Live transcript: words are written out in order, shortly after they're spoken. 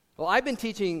Well, I've been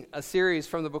teaching a series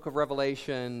from the book of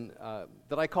Revelation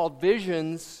that I called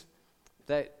Visions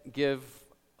That Give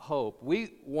Hope.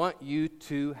 We want you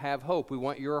to have hope. We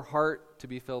want your heart to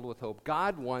be filled with hope.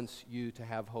 God wants you to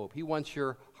have hope. He wants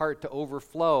your heart to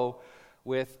overflow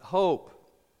with hope.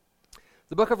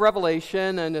 The book of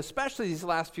Revelation, and especially these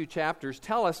last few chapters,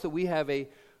 tell us that we have a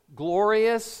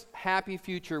glorious, happy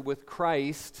future with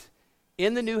Christ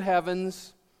in the new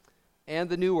heavens and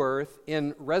the new earth,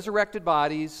 in resurrected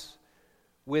bodies,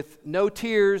 with no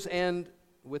tears and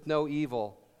with no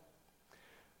evil.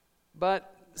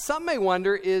 But some may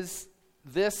wonder, is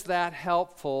this that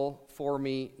helpful for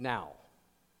me now?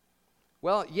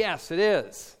 Well, yes, it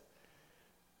is.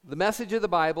 The message of the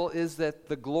Bible is that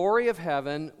the glory of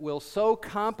heaven will so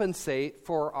compensate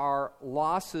for our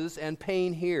losses and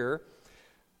pain here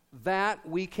that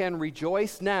we can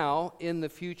rejoice now in the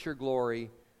future glory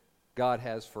God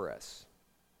has for us.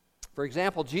 For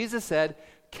example, Jesus said,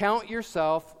 "Count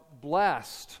yourself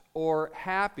blessed or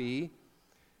happy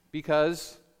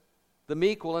because the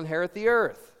meek will inherit the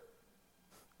earth."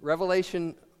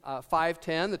 Revelation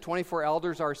 5:10, the 24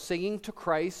 elders are singing to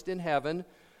Christ in heaven,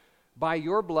 "By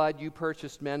your blood you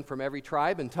purchased men from every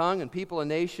tribe and tongue and people and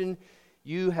nation.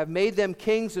 You have made them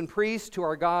kings and priests to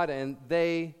our God, and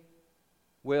they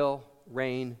will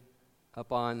reign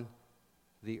upon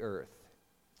the earth."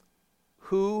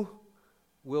 Who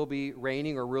will be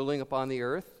reigning or ruling upon the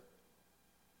earth?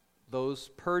 Those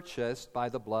purchased by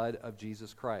the blood of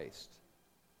Jesus Christ.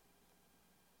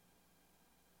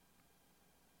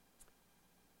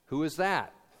 Who is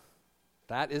that?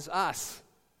 That is us.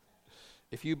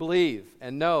 If you believe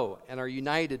and know and are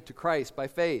united to Christ by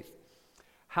faith.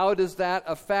 How does that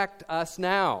affect us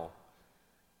now?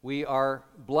 We are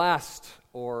blessed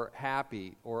or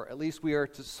happy, or at least we are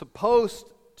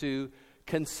supposed to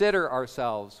consider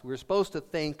ourselves. We're supposed to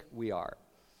think we are.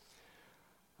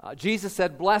 Jesus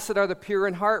said, "Blessed are the pure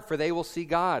in heart, for they will see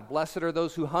God. Blessed are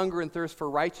those who hunger and thirst for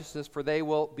righteousness, for they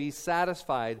will be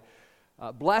satisfied.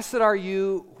 Blessed are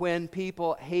you when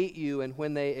people hate you and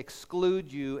when they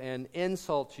exclude you and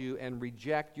insult you and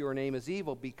reject your name as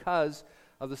evil because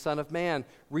of the Son of Man.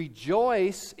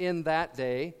 Rejoice in that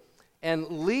day and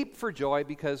leap for joy,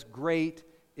 because great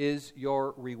is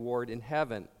your reward in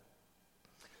heaven."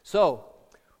 So,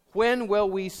 when will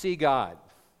we see God?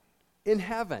 In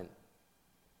heaven.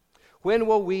 When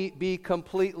will we be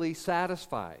completely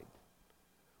satisfied?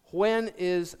 When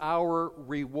is our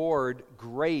reward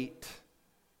great?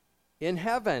 In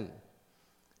heaven.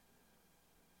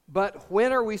 But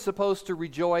when are we supposed to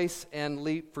rejoice and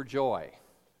leap for joy?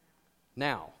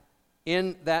 Now,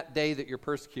 in that day that you're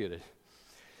persecuted.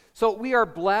 So we are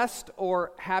blessed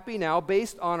or happy now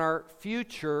based on our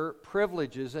future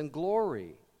privileges and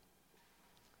glory.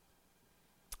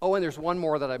 Oh, and there's one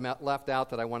more that I left out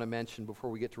that I want to mention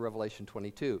before we get to Revelation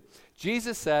 22.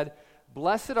 Jesus said,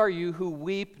 "Blessed are you who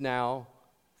weep now,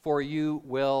 for you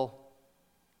will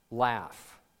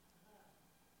laugh."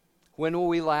 When will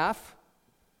we laugh?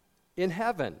 In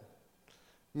heaven.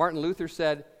 Martin Luther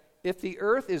said, "If the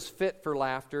earth is fit for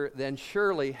laughter, then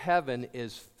surely heaven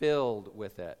is filled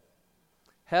with it."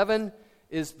 Heaven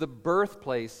is the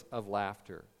birthplace of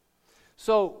laughter.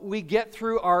 So we get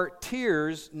through our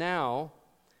tears now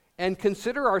and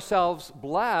consider ourselves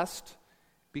blessed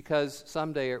because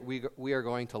someday we are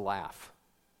going to laugh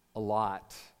a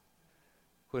lot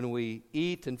when we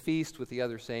eat and feast with the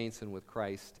other saints and with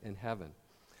Christ in heaven.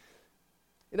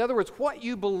 In other words, what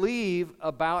you believe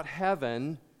about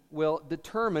heaven will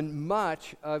determine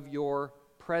much of your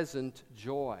present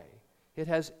joy. It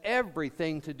has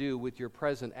everything to do with your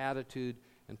present attitude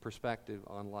and perspective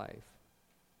on life.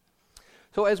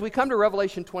 So as we come to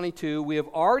Revelation 22, we have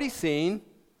already seen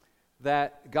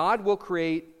that God will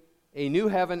create a new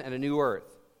heaven and a new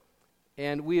earth.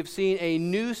 And we have seen a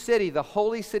new city, the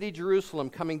holy city Jerusalem,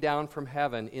 coming down from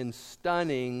heaven in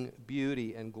stunning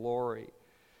beauty and glory.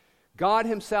 God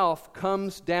himself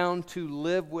comes down to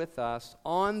live with us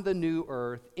on the new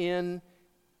earth in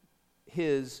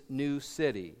his new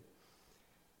city.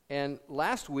 And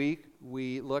last week,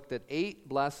 we looked at 8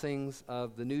 blessings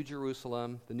of the new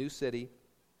Jerusalem, the new city.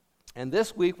 And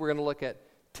this week, we're going to look at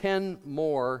 10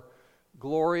 more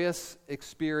glorious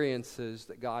experiences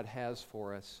that God has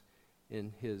for us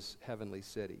in his heavenly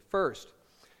city. First,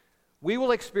 we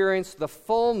will experience the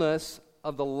fullness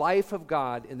of the life of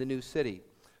God in the new city.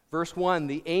 Verse 1,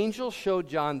 the angel showed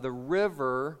John the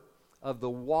river of the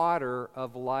water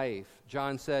of life.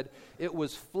 John said, it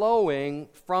was flowing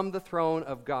from the throne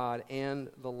of God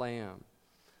and the Lamb.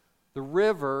 The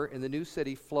river in the new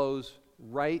city flows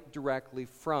right directly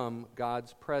from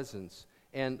God's presence,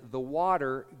 and the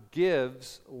water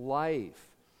gives life.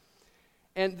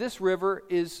 And this river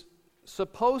is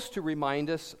supposed to remind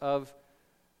us of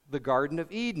the Garden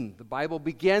of Eden. The Bible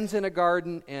begins in a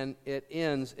garden and it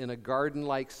ends in a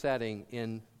garden-like setting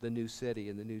in the new city,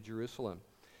 in the New Jerusalem.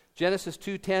 Genesis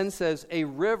 2:10 says, a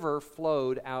river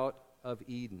flowed out of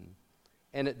Eden,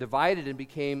 and it divided and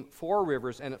became 4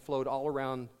 rivers, and it flowed all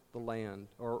around the land,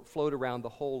 or flowed around the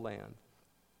whole land.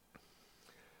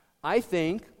 I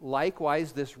think,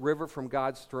 likewise, this river from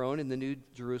God's throne in the New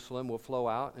Jerusalem will flow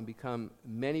out and become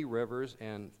many rivers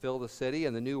and fill the city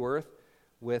and the new earth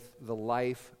with the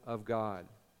life of God.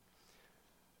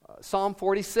 Psalm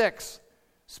 46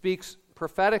 speaks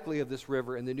prophetically of this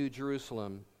river in the New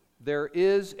Jerusalem. There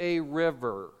is a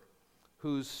river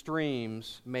whose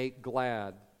streams make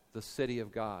glad the city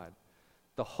of God,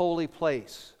 the holy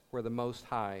place where the Most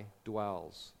High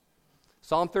dwells.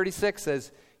 Psalm 36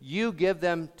 says, you give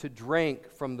them to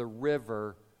drink from the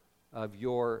river of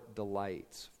your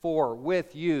delights, for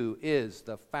with you is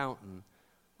the fountain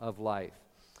of life.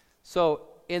 So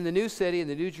in the new city, in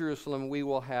the New Jerusalem, we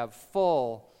will have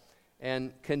full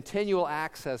and continual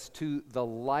access to the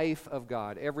life of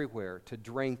God everywhere to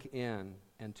drink in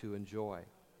and to enjoy.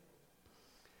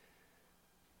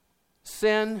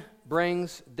 Sin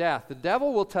brings death. The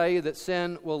devil will tell you that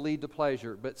sin will lead to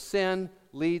pleasure, but sin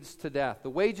leads to death. The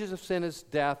wages of sin is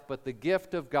death, but the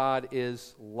gift of God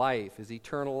is life, is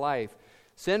eternal life.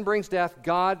 Sin brings death,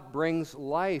 God brings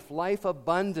life, life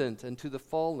abundant and to the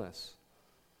fullness.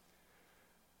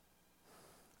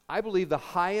 I believe the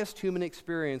highest human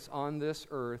experience on this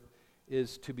earth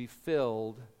is to be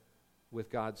filled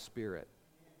with God's Spirit.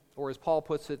 Or as Paul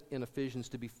puts it in Ephesians,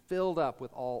 to be filled up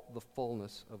with all the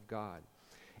fullness of God.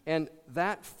 And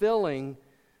that filling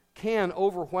can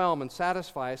overwhelm and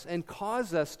satisfy us and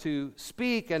cause us to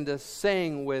speak and to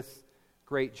sing with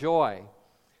great joy.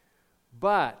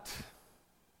 But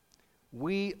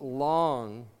we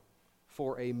long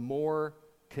for a more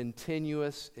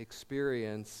continuous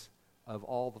experience of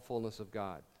all the fullness of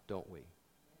God, don't we?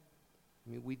 I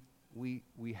mean,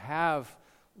 we have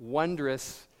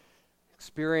wondrous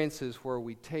experiences where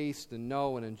we taste and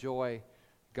know and enjoy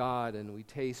God, and we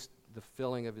taste the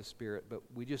filling of His Spirit, but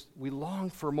we long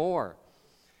for more.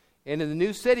 And in the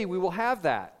new city, we will have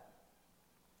that.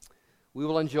 We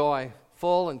will enjoy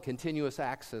full and continuous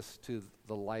access to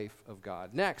the life of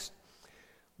God. Next,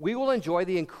 we will enjoy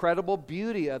the incredible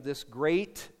beauty of this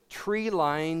great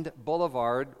tree-lined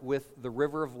boulevard with the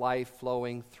river of life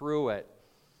flowing through it.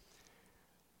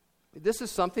 This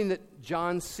is something that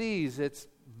John sees. It's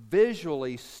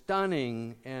visually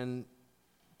stunning and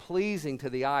pleasing to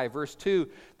the eye. Verse 2,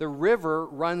 the river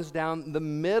runs down the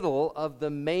middle of the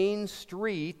main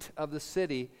street of the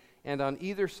city, and on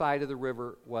either side of the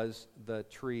river was the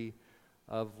tree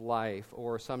of life.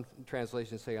 Or some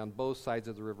translations say on both sides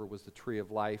of the river was the tree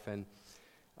of life. And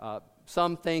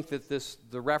some think that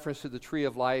the reference to the tree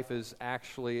of life is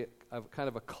actually kind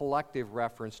of a collective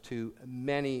reference to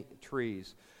many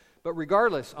trees. But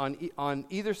regardless, on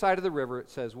either side of the river,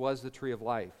 it says, was the tree of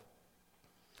life.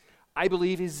 I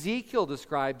believe Ezekiel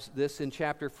describes this in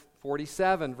chapter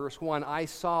 47, verse 1. I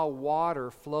saw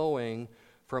water flowing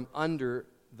from under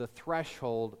the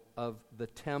threshold of the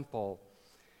temple.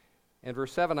 And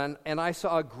verse 7, and I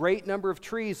saw a great number of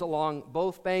trees along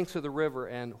both banks of the river,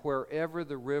 and wherever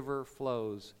the river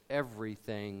flows,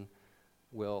 everything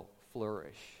will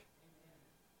flourish.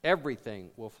 Everything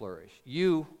will flourish.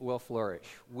 You will flourish.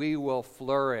 We will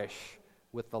flourish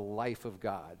with the life of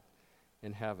God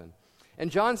in heaven. And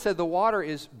John said the water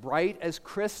is bright as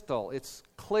crystal. It's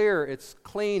clear, it's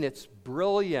clean, it's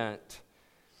brilliant.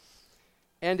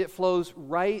 And it flows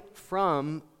right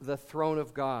from the throne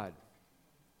of God.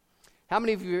 How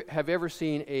many of you have ever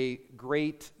seen a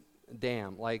great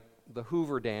dam, like the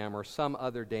Hoover Dam or some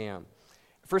other dam?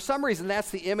 For some reason,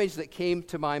 that's the image that came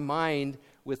to my mind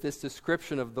with this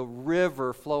description of the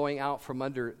river flowing out from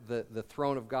under the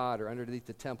throne of God or underneath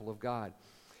the temple of God.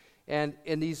 And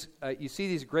in these, you see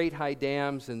these great high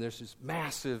dams, and there's this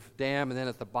massive dam, and then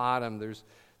at the bottom there's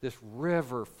this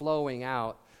river flowing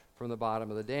out from the bottom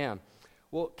of the dam.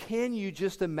 Well, can you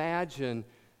just imagine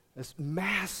this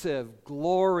massive,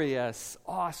 glorious,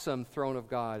 awesome throne of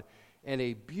God and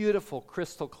a beautiful,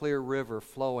 crystal clear river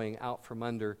flowing out from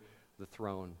under the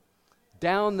throne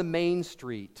down the main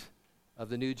street of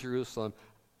the New Jerusalem?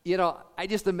 You know, I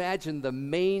just imagine the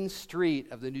main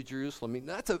street of the New Jerusalem. I mean,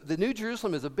 the New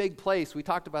Jerusalem is a big place. We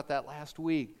talked about that last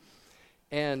week.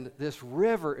 And this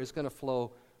river is going to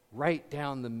flow right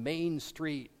down the main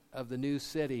street of the new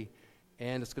city,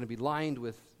 and it's going to be lined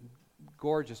with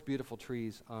gorgeous, beautiful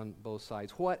trees on both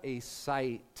sides. What a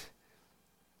sight.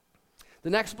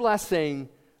 The next blessing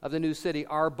of the new city,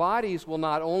 our bodies will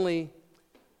not only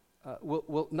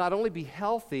will not only be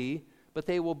healthy, but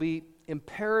they will be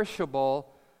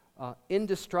imperishable,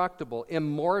 indestructible,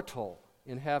 immortal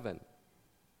in heaven.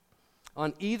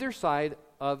 On either side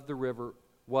of the river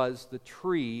was the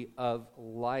tree of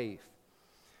life.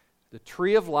 The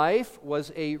tree of life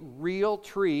was a real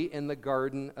tree in the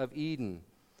Garden of Eden.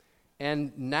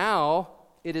 And now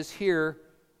it is here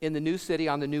in the new city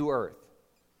on the new earth.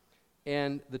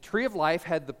 And the tree of life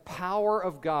had the power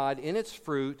of God in its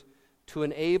fruit to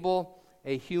enable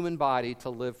a human body to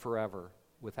live forever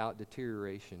without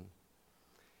deterioration.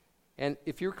 And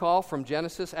if you recall from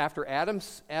Genesis, after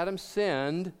Adam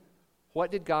sinned,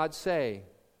 what did God say?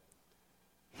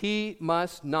 He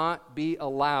must not be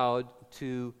allowed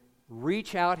to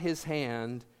reach out his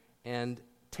hand and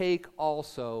take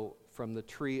also from the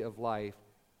tree of life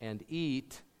and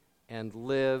eat and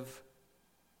live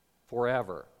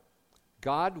forever.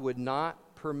 God would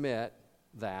not permit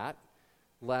that,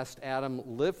 lest Adam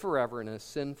live forever as a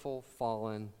sinful,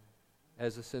 fallen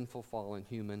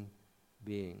human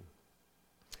being.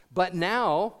 But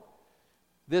now,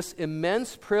 this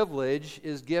immense privilege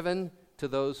is given to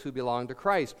those who belong to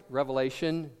Christ.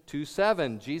 Revelation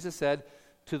 2:7, Jesus said,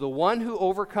 "To the one who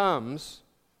overcomes,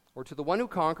 or to the one who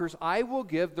conquers, I will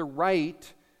give the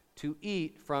right to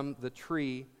eat from the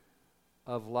tree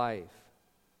of life."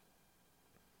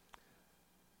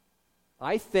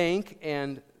 I think,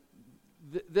 and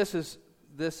this is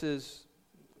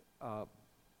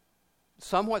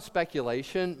somewhat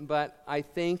speculation, but I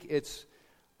think it's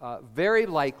very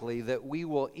likely that we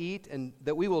will eat and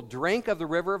that we will drink of the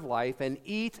river of life and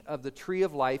eat of the tree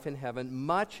of life in heaven,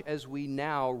 much as we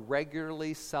now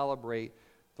regularly celebrate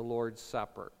the Lord's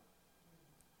Supper.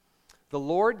 The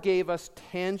Lord gave us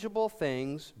tangible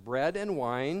things, bread and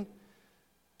wine,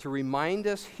 to remind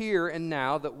us here and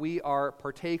now that we are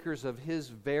partakers of His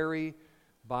very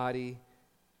body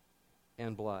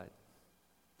and blood.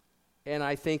 And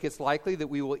I think it's likely that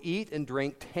we will eat and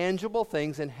drink tangible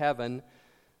things in heaven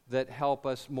that help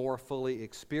us more fully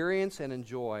experience and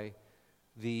enjoy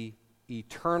the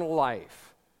eternal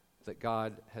life that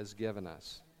God has given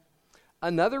us.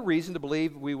 Another reason to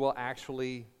believe we will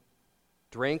actually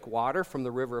drink water from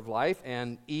the river of life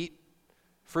and eat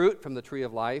fruit from the tree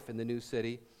of life in the new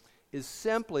city is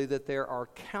simply that there are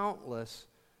countless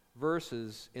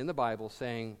verses in the Bible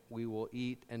saying we will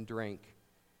eat and drink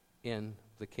in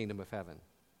the kingdom of heaven.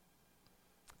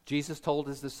 Jesus told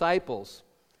His disciples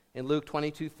in Luke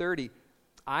 22:30,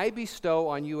 "I bestow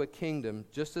on you a kingdom,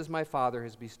 just as my Father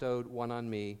has bestowed one on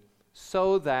me,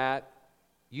 so that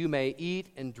you may eat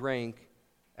and drink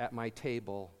at my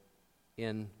table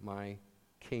in my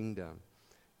kingdom."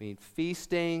 I mean,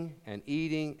 feasting and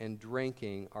eating and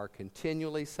drinking are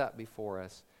continually set before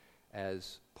us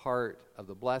as part of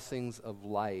the blessings of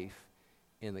life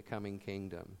in the coming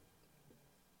kingdom.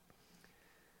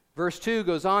 Verse 2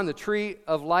 goes on, "The tree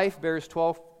of life bears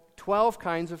 12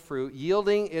 kinds of fruit,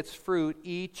 yielding its fruit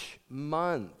each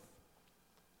month."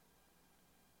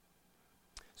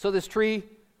 So this tree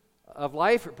of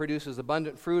life, it produces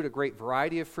abundant fruit, a great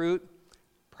variety of fruit,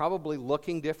 probably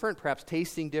looking different, perhaps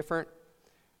tasting different.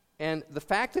 And the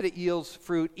fact that it yields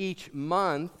fruit each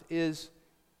month is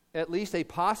at least a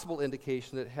possible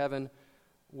indication that heaven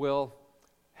will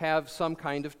have some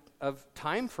kind of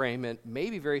time frame, and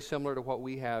maybe very similar to what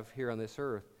we have here on this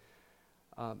earth.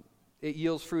 It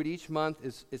yields fruit each month.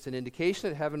 It's an indication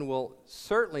that heaven will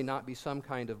certainly not be some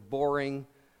kind of boring,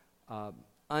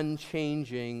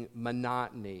 unchanging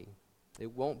monotony.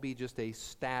 It won't be just a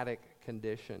static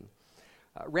condition.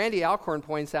 Randy Alcorn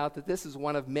points out that this is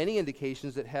one of many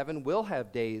indications that heaven will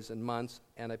have days and months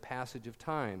and a passage of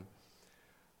time.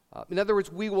 In other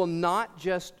words, we will not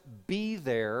just be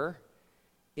there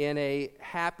in a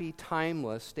happy,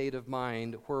 timeless state of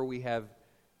mind where we have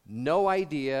no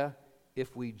idea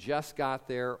if we just got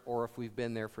there or if we've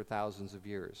been there for thousands of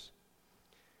years.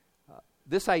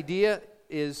 This idea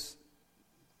is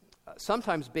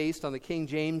sometimes based on the King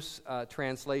James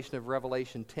translation of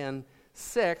Revelation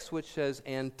 10:6, which says,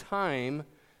 "And time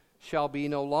shall be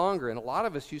no longer." And a lot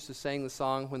of us used to sing the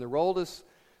song, "When the roll is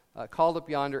called up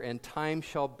yonder, and time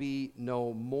shall be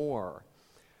no more."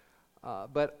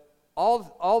 But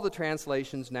all the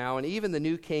translations now, and even the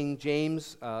New King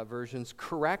James versions,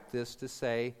 correct this to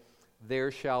say,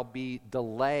 "There shall be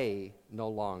delay no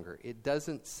longer." It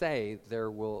doesn't say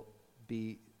there will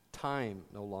be time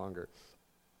no longer.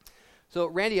 So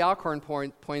Randy Alcorn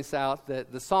points out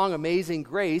that the song Amazing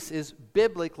Grace is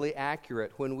biblically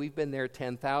accurate. When we've been there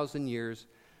 10,000 years,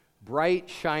 bright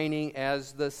shining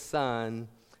as the sun,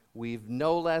 we've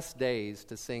no less days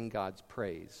to sing God's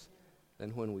praise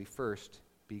than when we first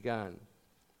begun.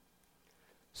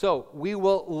 So we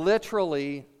will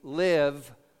literally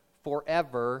live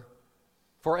forever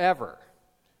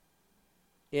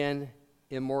in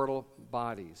immortal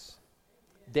bodies.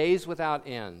 Days without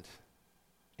end.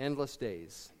 Endless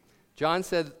days. John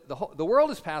said the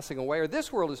world is passing away, or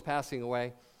this world is passing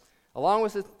away, along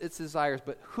with its desires,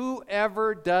 but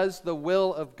whoever does the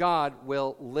will of God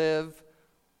will live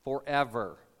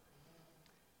forever.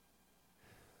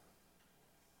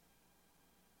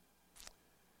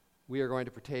 We are going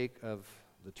to partake of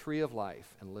the tree of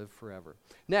life and live forever.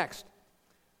 Next,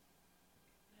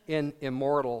 in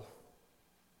immortal,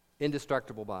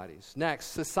 indestructible bodies. Next,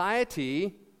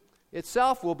 society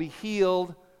itself will be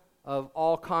healed of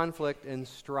all conflict and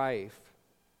strife.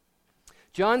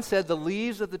 John said the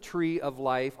leaves of the tree of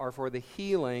life are for the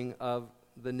healing of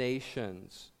the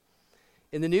nations.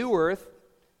 In the new earth,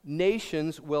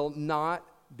 nations will not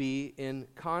be in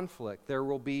conflict. There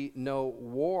will be no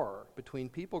war between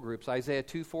people groups. Isaiah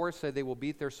 2:4 said they will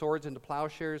beat their swords into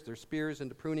plowshares, their spears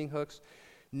into pruning hooks.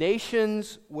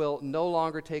 Nations will no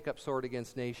longer take up sword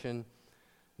against nation,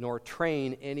 nor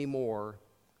train anymore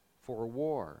for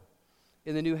war.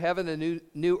 In the new heaven, the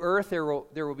new earth, there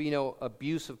will be no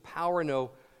abuse of power,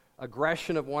 no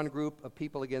aggression of one group of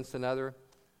people against another.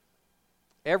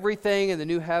 Everything in the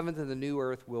new heavens and the new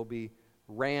earth will be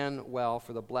ran well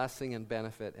for the blessing and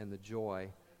benefit and the joy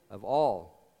of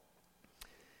all.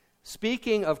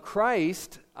 Speaking of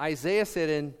Christ, Isaiah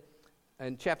said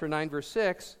in chapter 9, verse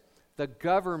 6, the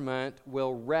government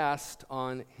will rest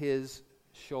on his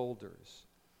shoulders.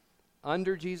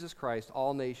 Under Jesus Christ,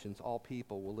 all nations, all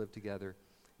people will live together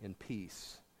in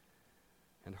peace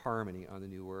and harmony on the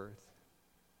new earth.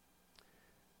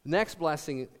 The next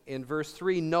blessing in verse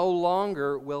 3, no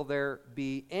longer will there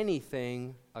be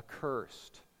anything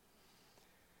accursed.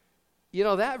 You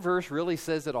know, that verse really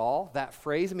says it all, that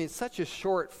phrase. I mean, it's such a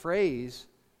short phrase,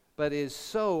 but is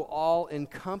so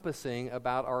all-encompassing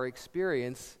about our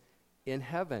experience in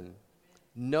heaven.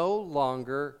 No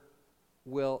longer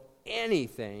will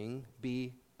anything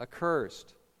be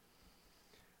accursed.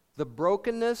 The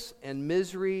brokenness and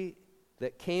misery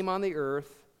that came on the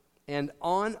earth and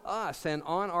on us and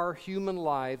on our human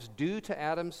lives due to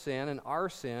Adam's sin and our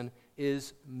sin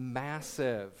is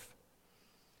massive.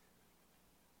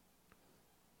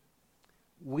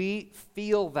 We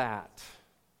feel that.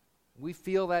 We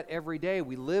feel that every day.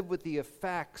 We live with the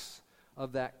effects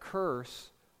of that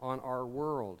curse on our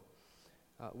world.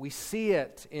 We see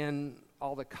it in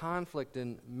all the conflict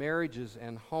in marriages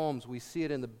and homes. We see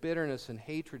it in the bitterness and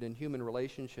hatred in human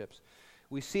relationships.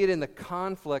 We see it in the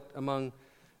conflict among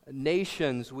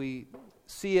nations. We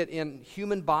see it in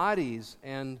human bodies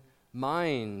and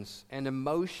minds and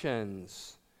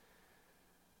emotions.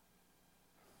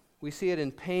 We see it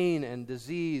in pain and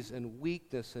disease and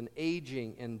weakness and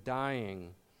aging and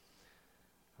dying.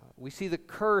 We see the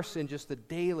curse in just the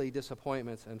daily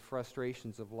disappointments and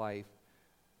frustrations of life,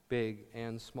 big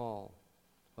and small.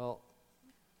 Well,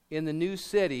 in the new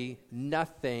city,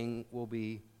 nothing will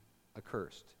be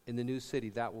accursed. In the new city,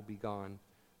 that will be gone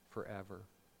forever.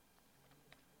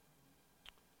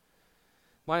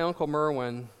 My Uncle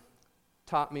Merwin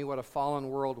taught me what a fallen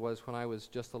world was when I was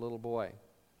just a little boy.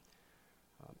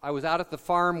 I was out at the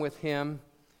farm with him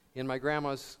in my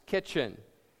grandma's kitchen,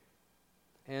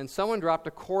 and someone dropped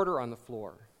a quarter on the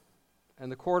floor,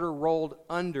 and the quarter rolled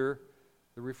under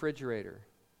the refrigerator.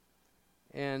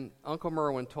 And Uncle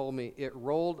Merwin told me it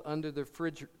rolled under the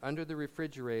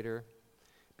refrigerator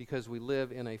because we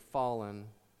live in a fallen,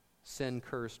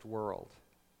 sin-cursed world.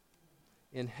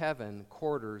 In heaven,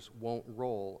 quarters won't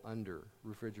roll under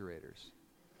refrigerators.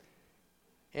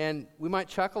 And we might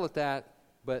chuckle at that,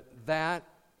 but that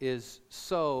is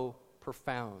so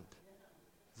profound.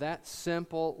 That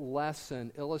simple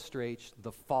lesson illustrates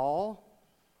the fall,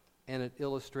 and it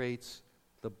illustrates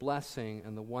the blessing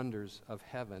and the wonders of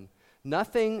heaven.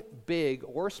 Nothing big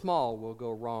or small will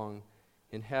go wrong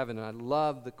in heaven. And I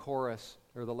love the chorus,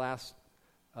 or the last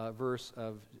verse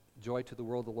of Joy to the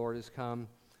World, the Lord has come.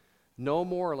 No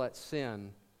more let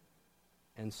sin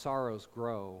and sorrows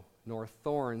grow, nor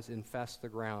thorns infest the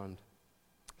ground.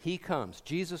 He comes,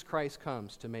 Jesus Christ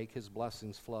comes to make his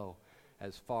blessings flow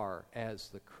as far as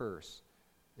the curse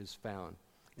is found.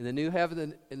 In the new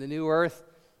heaven, in the new earth,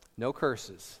 no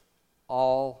curses,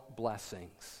 all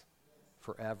blessings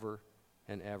forever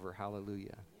and ever.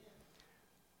 Hallelujah.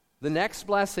 The next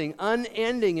blessing,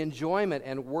 unending enjoyment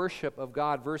and worship of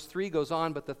God. Verse 3 goes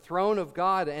on, but the throne of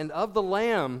God and of the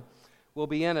Lamb will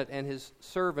be in it, and his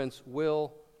servants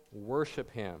will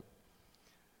worship him.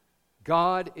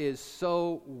 God is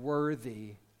so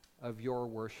worthy of your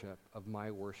worship, of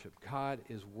my worship. God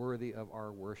is worthy of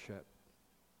our worship.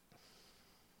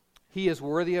 He is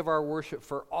worthy of our worship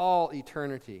for all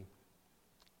eternity.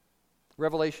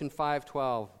 Revelation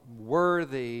 5:12,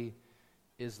 worthy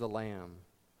is the Lamb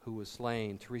who was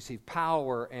slain to receive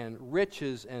power and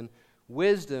riches and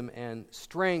wisdom and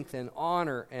strength and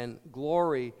honor and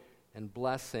glory and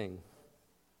blessing.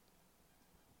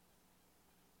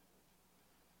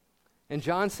 And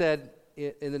John said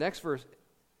in the next verse,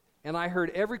 and I heard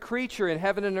every creature in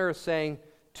heaven and earth saying,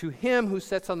 to him who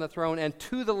sits on the throne and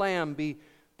to the Lamb be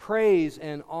praise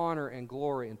and honor and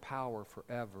glory and power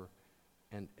forever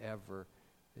and ever.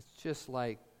 It's just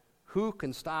like, who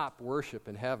can stop worship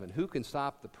in heaven? Who can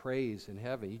stop the praise in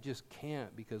heaven? You just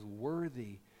can't, because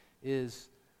worthy is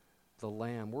the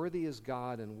Lamb. Worthy is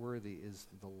God and worthy is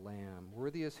the Lamb.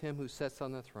 Worthy is him who sits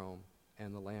on the throne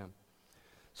and the Lamb.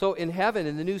 So in heaven,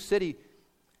 in the new city,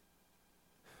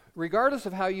 regardless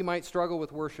of how you might struggle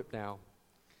with worship now,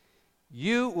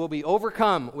 you will be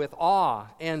overcome with awe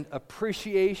and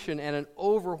appreciation and an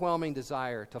overwhelming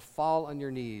desire to fall on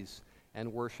your knees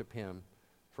and worship him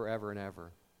forever and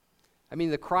ever. I mean,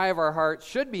 the cry of our hearts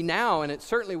should be now, and it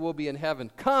certainly will be in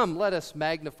heaven. Come, let us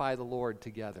magnify the Lord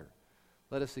together.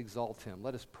 Let us exalt him.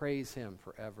 Let us praise him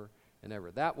forever and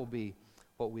ever. That will be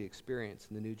what we experience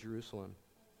in the New Jerusalem.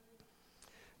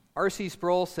 R.C.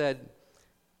 Sproul said,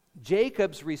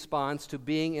 Jacob's response to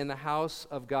being in the house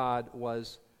of God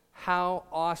was, how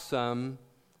awesome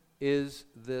is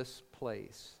this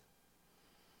place?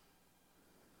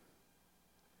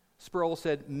 Sproul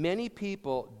said, many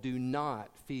people do not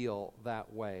feel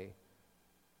that way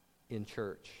in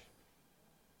church.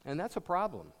 And that's a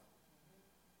problem.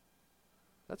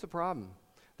 That's a problem.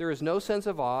 There is no sense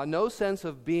of awe, no sense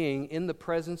of being in the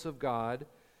presence of God,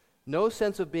 no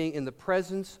sense of being in the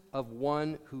presence of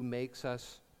one who makes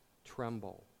us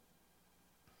tremble.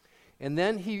 And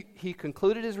then he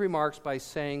concluded his remarks by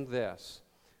saying this,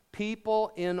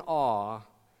 people in awe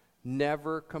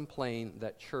never complain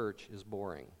that church is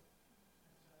boring.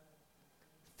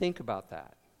 Think about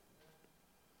that.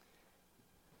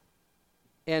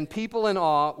 And people in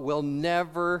awe will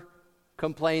never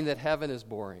complain that heaven is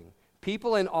boring.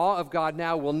 People in awe of God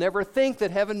now will never think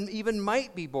that heaven even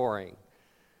might be boring,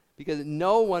 because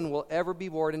no one will ever be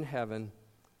bored in heaven,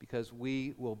 because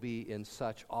we will be in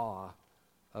such awe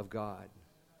of God.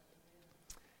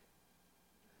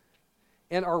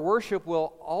 And our worship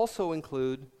will also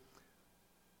include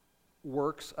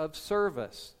works of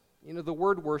service. You know, the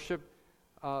word worship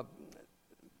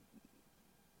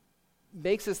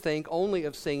makes us think only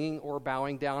of singing or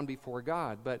bowing down before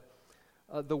God. But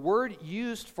the word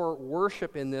used for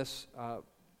worship in this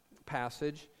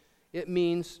passage, it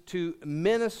means to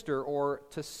minister or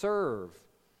to serve,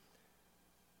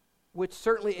 which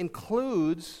certainly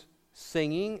includes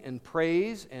singing and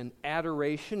praise and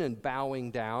adoration and bowing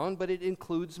down, but it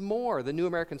includes more. The New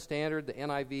American Standard, the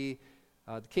NIV,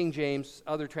 the King James,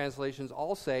 other translations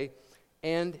all say,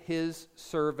 and his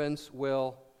servants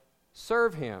will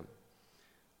serve him.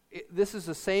 This is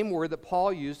the same word that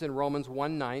Paul used in Romans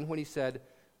 1:9 when he said,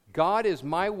 God is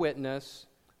my witness,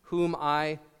 whom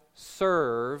I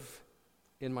serve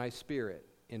in my spirit,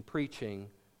 in preaching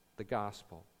the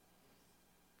gospel.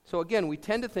 So again, we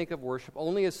tend to think of worship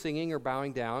only as singing or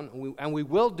bowing down, and we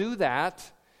will do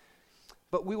that,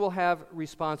 but we will have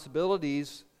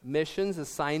responsibilities, missions,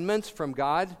 assignments from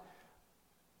God.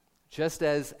 Just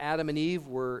as Adam and Eve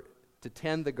were to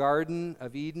tend the Garden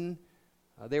of Eden,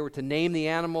 they were to name the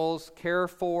animals, care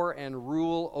for, and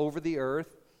rule over the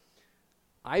earth.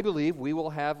 I believe we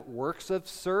will have works of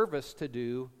service to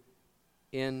do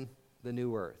in the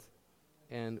new earth.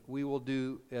 And we will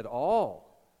do it all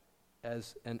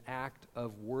as an act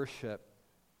of worship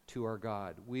to our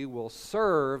God. We will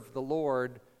serve the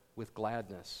Lord with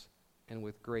gladness and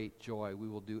with great joy. We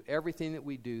will do everything that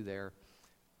we do there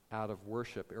out of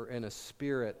worship, or in a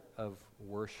spirit of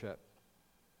worship.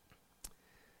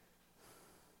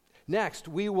 Next,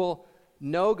 we will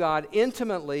know God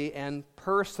intimately and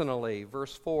personally.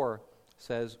 Verse 4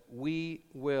 says, we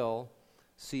will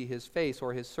see his face,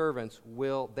 or his servants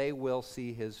will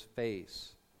see his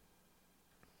face.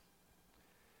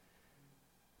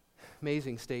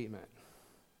 Amazing statement.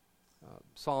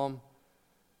 Psalm,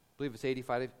 I believe it's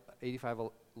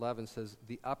 85:11 says,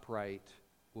 the upright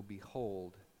will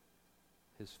behold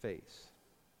his face.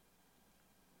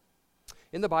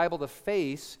 In the Bible, the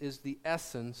face is the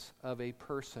essence of a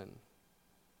person.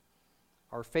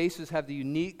 Our faces have the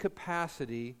unique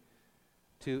capacity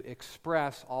to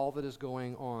express all that is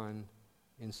going on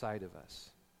inside of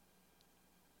us.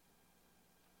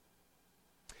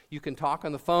 You can talk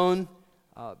on the phone,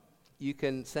 you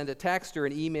can send a text or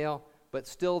an email, but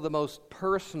still the most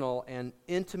personal and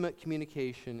intimate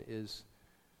communication is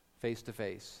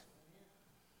face-to-face.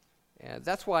 And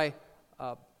that's why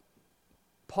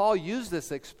Paul used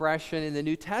this expression in the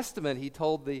New Testament. He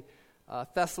told the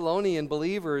Thessalonian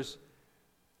believers,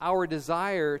 our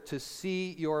desire to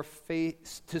see you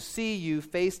face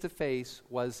to face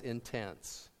was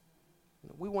intense.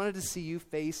 We wanted to see you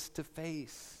face to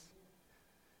face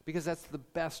because that's the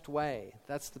best way.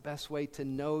 That's the best way to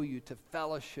know you, to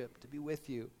fellowship, to be with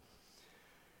you.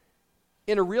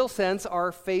 In a real sense,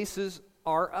 our faces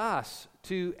are us.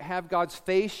 To have God's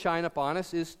face shine upon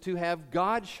us is to have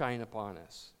God shine upon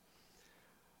us.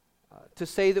 To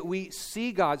say that we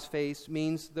see God's face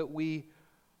means that we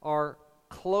are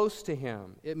close to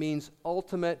Him. It means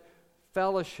ultimate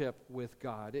fellowship with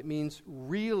God. It means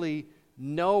really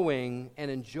knowing and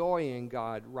enjoying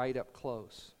God right up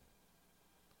close.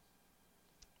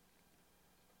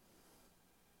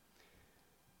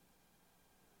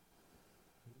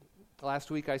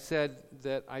 Last week I said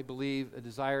that I believe a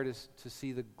desire to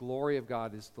see the glory of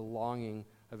God is the longing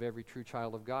of every true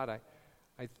child of God.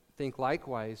 I think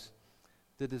likewise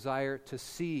the desire to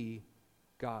see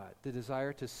God, the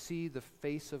desire to see the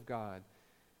face of God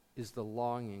is the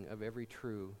longing of every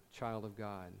true child of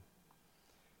God.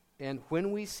 And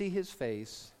when we see His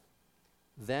face,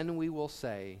 then we will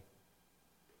say,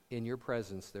 in your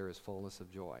presence there is fullness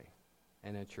of joy,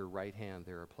 and at your right hand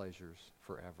there are pleasures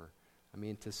forever. I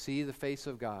mean, to see the face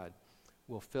of God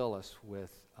will fill us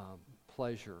with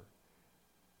pleasure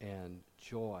and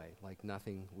joy like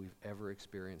nothing we've ever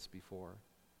experienced before.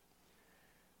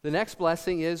 The next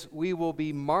blessing is we will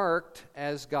be marked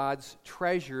as God's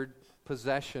treasured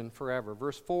possession forever.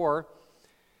 Verse 4,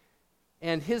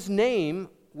 and His name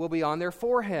will be on their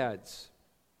foreheads.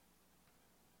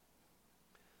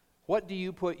 What do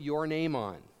you put your name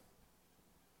on?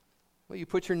 Well, you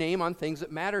put your name on things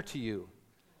that matter to you.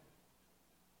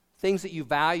 Things that you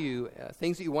value,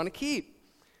 things that you want to keep.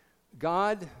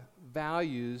 God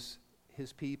values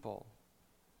His people.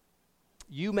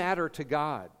 You matter to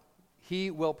God.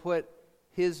 He will put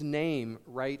His name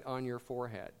right on your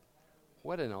forehead.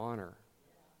 What an honor.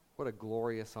 What a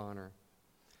glorious honor.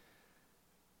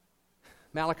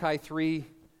 Malachi 3,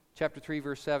 chapter 3,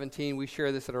 verse 17, we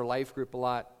share this at our life group a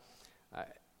lot. It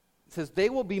says, they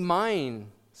will be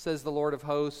mine, says the Lord of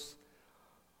hosts,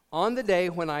 on the day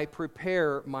when I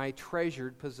prepare my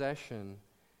treasured possession.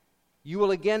 You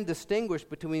will again distinguish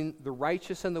between the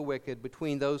righteous and the wicked,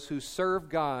 between those who serve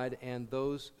God and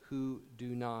those who do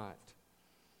not.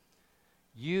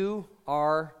 You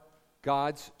are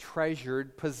God's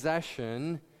treasured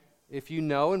possession if you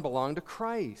know and belong to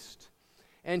Christ.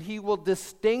 And He will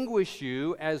distinguish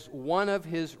you as one of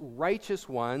His righteous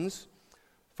ones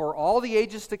for all the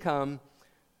ages to come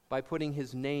by putting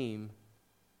His name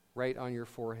right on your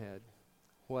forehead.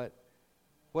 What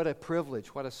a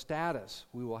privilege, what a status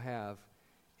we will have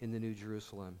in the New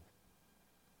Jerusalem.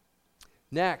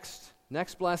 Next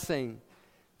blessing,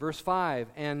 verse 5,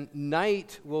 and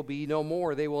night will be no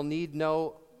more. They will need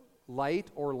no light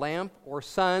or lamp or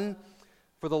sun,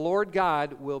 for the Lord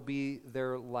God will be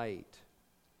their light.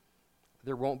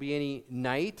 There won't be any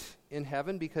night in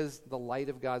heaven because the light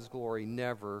of God's glory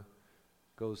never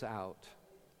goes out.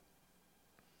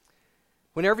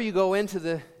 Whenever you go into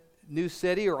the new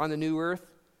city or on the new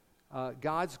earth,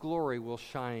 God's glory will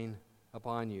shine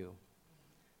upon you.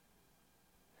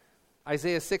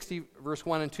 Isaiah 60, verse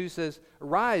 1 and 2 says,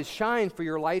 arise, shine, for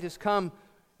your light has come,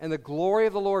 and the glory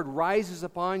of the Lord rises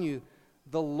upon you.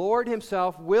 The Lord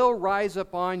Himself will rise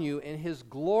upon you, and His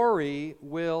glory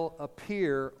will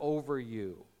appear over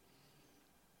you.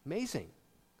 Amazing.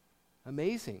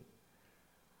 Amazing.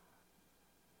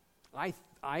 I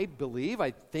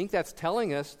think that's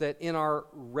telling us that in our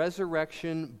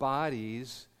resurrection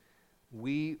bodies,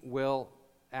 we will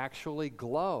actually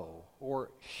glow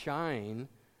or shine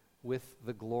with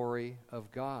the glory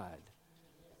of God.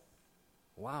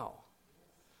 Wow.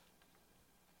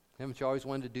 Haven't you always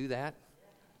wanted to do that?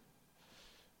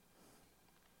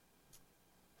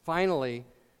 Finally,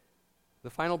 the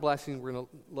final blessing we're going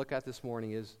to look at this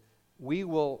morning is we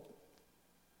will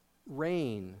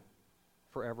reign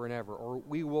forever and ever, or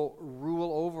we will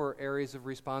rule over areas of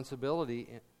responsibility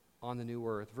on the new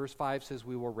earth. Verse 5 says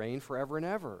we will reign forever and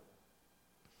ever.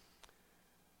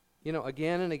 You know,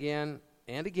 again and again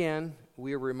and again,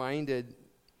 we are reminded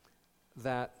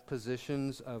that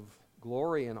positions of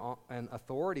glory and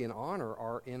authority and honor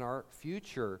are in our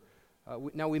future.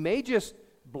 Now, we may just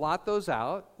blot those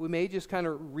out. We may just kind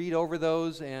of read over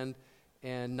those and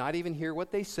not even hear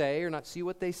what they say or not see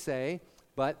what they say,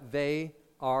 but they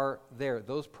are there.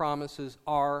 Those promises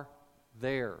are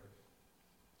there.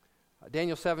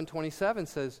 Daniel 7:27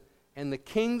 says, and the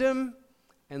kingdom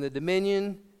and the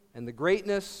dominion and the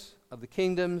greatness of the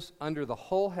kingdoms under the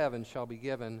whole heaven shall be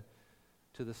given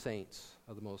to the saints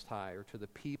of the Most High, or to the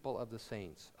people of the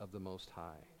saints of the Most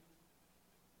High.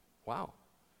 Wow.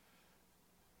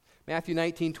 Matthew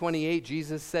 19:28,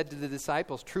 Jesus said to the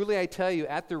disciples, "Truly I tell you,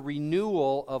 at the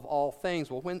renewal of all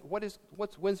things." Well,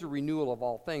 when's the renewal of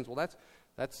all things? Well,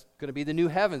 that's going to be the new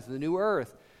heavens, the new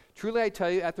earth. "Truly I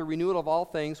tell you, at the renewal of all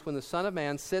things, when the Son of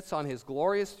Man sits on his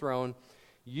glorious throne,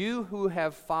 you who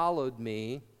have followed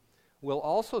me will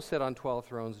also sit on 12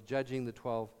 thrones, judging the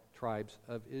 12 tribes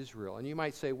of Israel." And you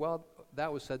might say, well,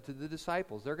 that was said to the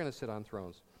disciples. They're going to sit on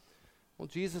thrones. Well,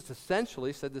 Jesus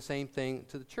essentially said the same thing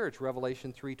to the church.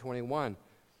 Revelation 3:21.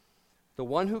 "The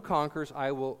one who conquers,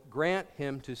 I will grant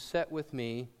him to sit with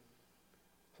me,"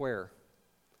 where?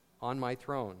 "On my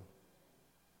throne,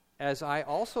 as I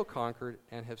also conquered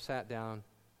and have sat down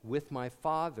with my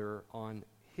Father on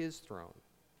his throne."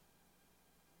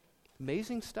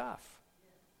 Amazing stuff.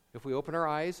 If we open our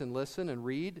eyes and listen and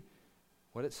read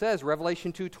what it says,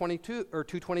 Revelation 2:22 or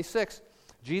 2:26,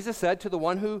 Jesus said, "To the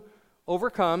one who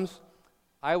overcomes,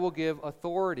 I will give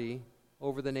authority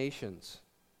over the nations."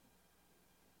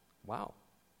 Wow.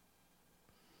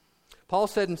 Paul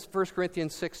said in 1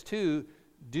 Corinthians 6:2,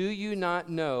 "Do you not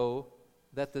know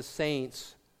that the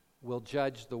saints will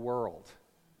judge the world?"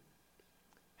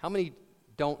 How many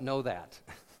don't know that?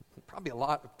 Probably a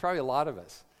lot of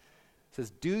us. It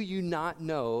says, "Do you not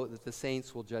know that the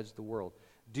saints will judge the world?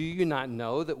 Do you not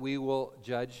know that we will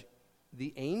judge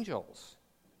the angels?"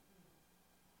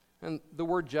 And the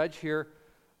word judge here,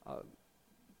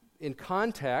 in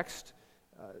context,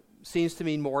 seems to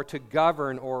mean more to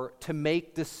govern or to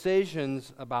make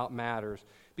decisions about matters.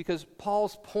 Because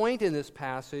Paul's point in this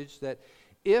passage that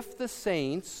if the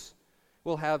saints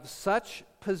will have such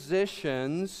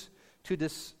positions to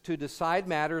decide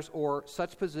matters, or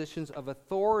such positions of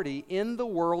authority in the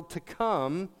world to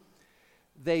come,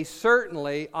 they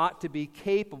certainly ought to be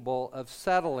capable of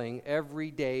settling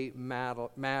everyday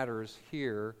matters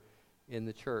here in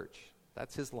the church.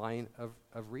 That's his line of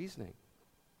reasoning.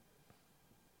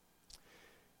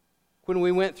 When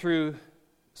we went through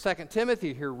 2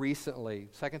 Timothy here recently,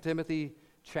 2 Timothy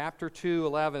chapter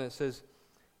 2:11, it says,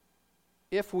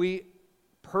 "If we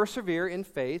persevere in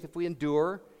faith, if we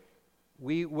endure,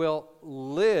 we will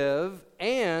live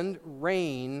and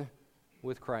reign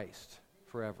with Christ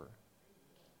forever."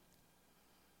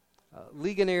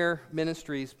 Ligonier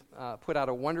Ministries put out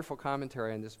a wonderful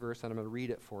commentary on this verse, and I'm going to read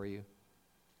it for you.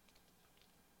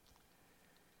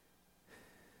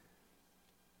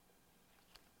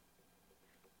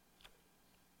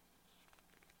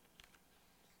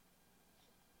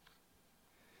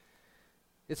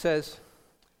 It says,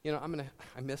 I'm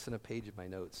missing a page of my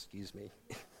notes, excuse me.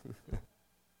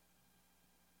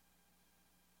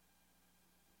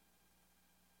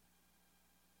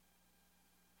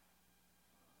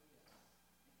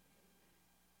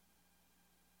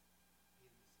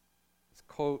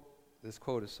 This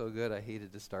quote is so good, I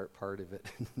hated to start part of it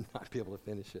and not be able to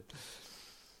finish it.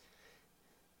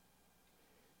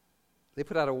 They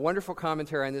put out a wonderful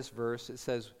commentary on this verse. It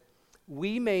says,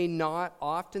 "We may not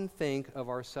often think of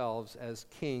ourselves as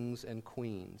kings and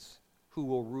queens who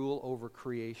will rule over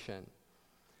creation,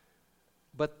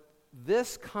 but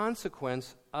this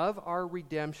consequence of our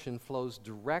redemption flows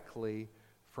directly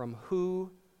from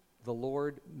who the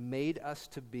Lord made us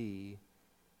to be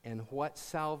and what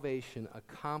salvation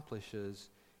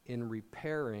accomplishes in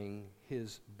repairing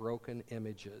his broken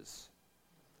images.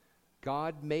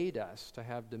 God made us to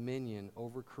have dominion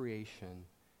over creation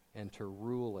and to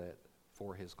rule it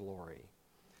for his glory.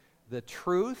 The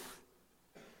truth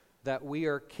that we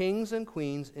are kings and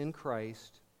queens in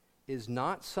Christ is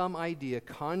not some idea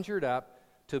conjured up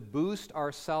to boost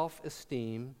our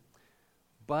self-esteem,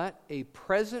 but a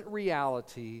present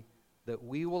reality that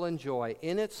we will enjoy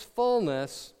in its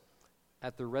fullness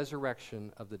at the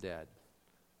resurrection of the dead."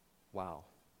 Wow.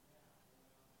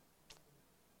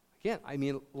 Again,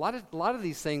 a lot of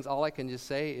these things, all I can just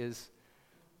say is,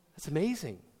 it's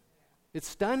amazing. It's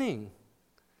stunning.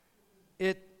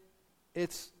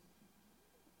 It's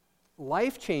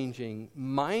life-changing,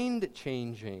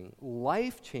 mind-changing,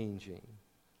 life-changing.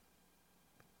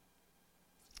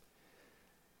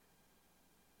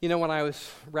 When I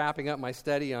was wrapping up my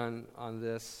study on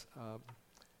this,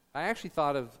 I actually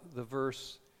thought of the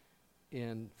verse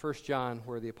in 1 John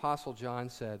where the Apostle John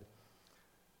said,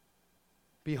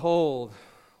 "Behold,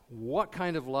 what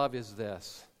kind of love is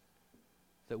this,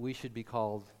 that we should be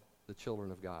called the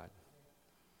children of God?"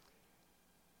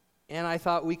 And I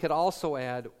thought we could also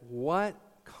add, what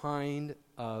kind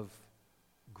of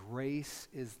grace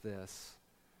is this,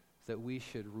 that we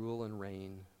should rule and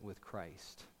reign with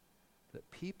Christ? That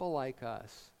people like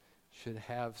us should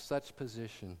have such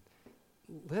position,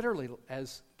 literally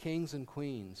as kings and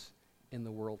queens in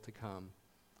the world to come,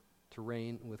 to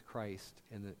reign with Christ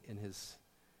in his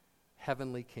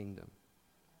heavenly kingdom.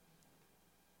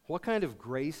 What kind of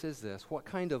grace is this? What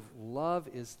kind of love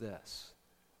is this?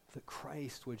 That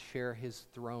Christ would share his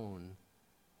throne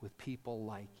with people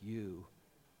like you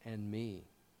and me.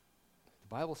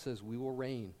 The Bible says we will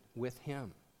reign with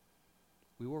him.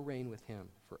 We will reign with him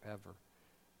forever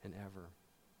and ever.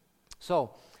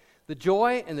 So, the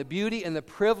joy and the beauty and the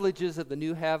privileges of the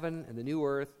new heaven and the new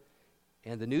earth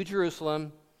and the new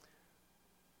Jerusalem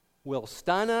will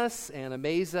stun us and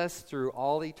amaze us through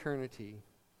all eternity.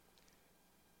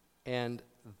 And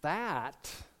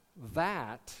that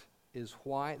is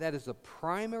the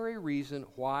primary reason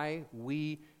why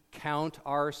we count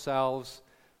ourselves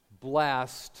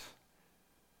blessed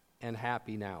and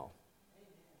happy now.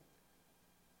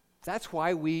 That's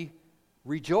why we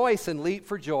rejoice and leap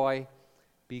for joy,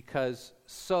 because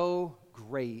so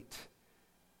great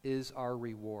is our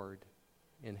reward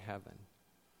in heaven.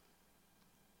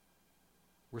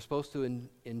 We're supposed to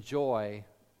enjoy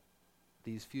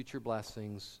these future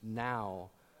blessings now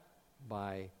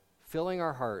by filling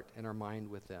our heart and our mind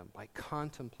with them, by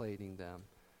contemplating them,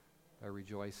 by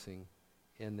rejoicing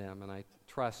in them. And I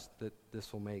trust that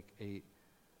this will make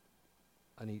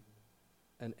an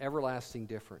everlasting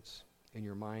difference in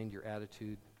your mind, your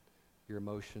attitude, your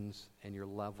emotions, and your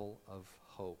level of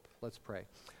hope. Let's pray.